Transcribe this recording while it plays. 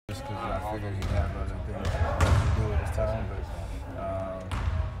figured he'd have other things to do at his time, but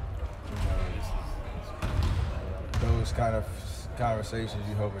those kind of conversations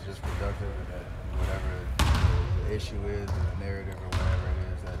you hope are just productive, and that whatever the issue is, or the narrative, or whatever it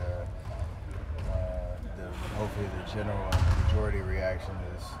is, that hopefully the general majority reaction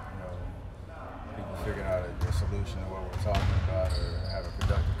is, people figuring out a solution to what we're talking about, or have a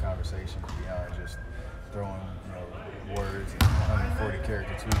productive conversation beyond just throwing, words and 140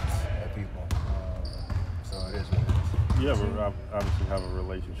 character tweets at people. So it is what it is. You obviously have a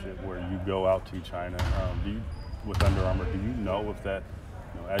relationship where you go out to China. With Under Armour, do you know if that,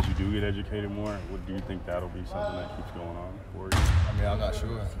 as you do get educated more, do you think that'll be something that keeps going on for you? I mean, I'm not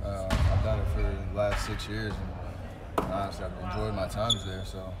sure. I've done it for the last 6 years, and honestly, I've enjoyed my times there.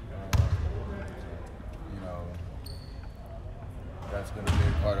 So, that's been a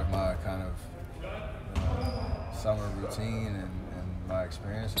big part of my kind of summer routine and my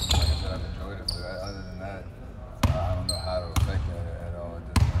experience. And like I said, I've enjoyed it. But other than that, I don't know how to affect that at all at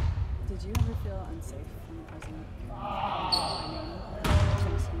this point. Did you ever feel unsafe from the president?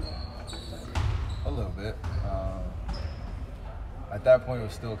 A little bit. At that point, it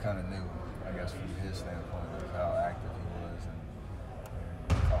was still kind of new, I guess, from his standpoint of how active he was and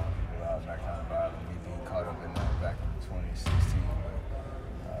calling people out and that kind of vibe, and me being caught up in that back in 2016.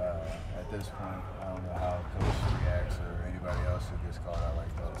 But at this point, I don't know how coach reacts or anybody else who gets called out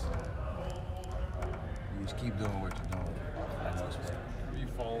like that. So you just keep doing what you're doing. Were you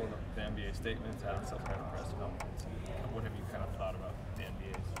following the NBA statements, having some kind of press conference? What have you kind of thought about the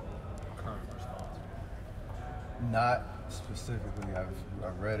NBA's current response? Not specifically.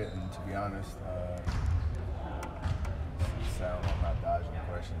 I've read it, and to be honest, it sounds like I'm not dodging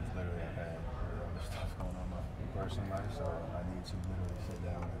questions. Literally, I've had other stuff going on in my personal life, so I need to literally sit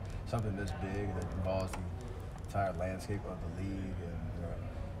down. Something this big that involves the entire landscape of the league and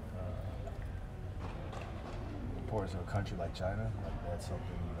importance of a country like China, that's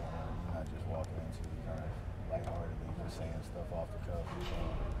something you're not just walking into kind of lightheartedly, just saying stuff off the cuff.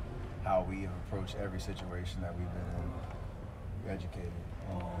 How we have approached every situation that we've been in, educated,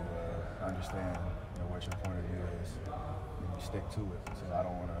 and you understand what your point of view is, and you stick to it. So I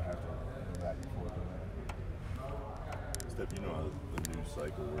don't want to have to go back and forth with that. Steph, you know how the news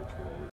cycle works.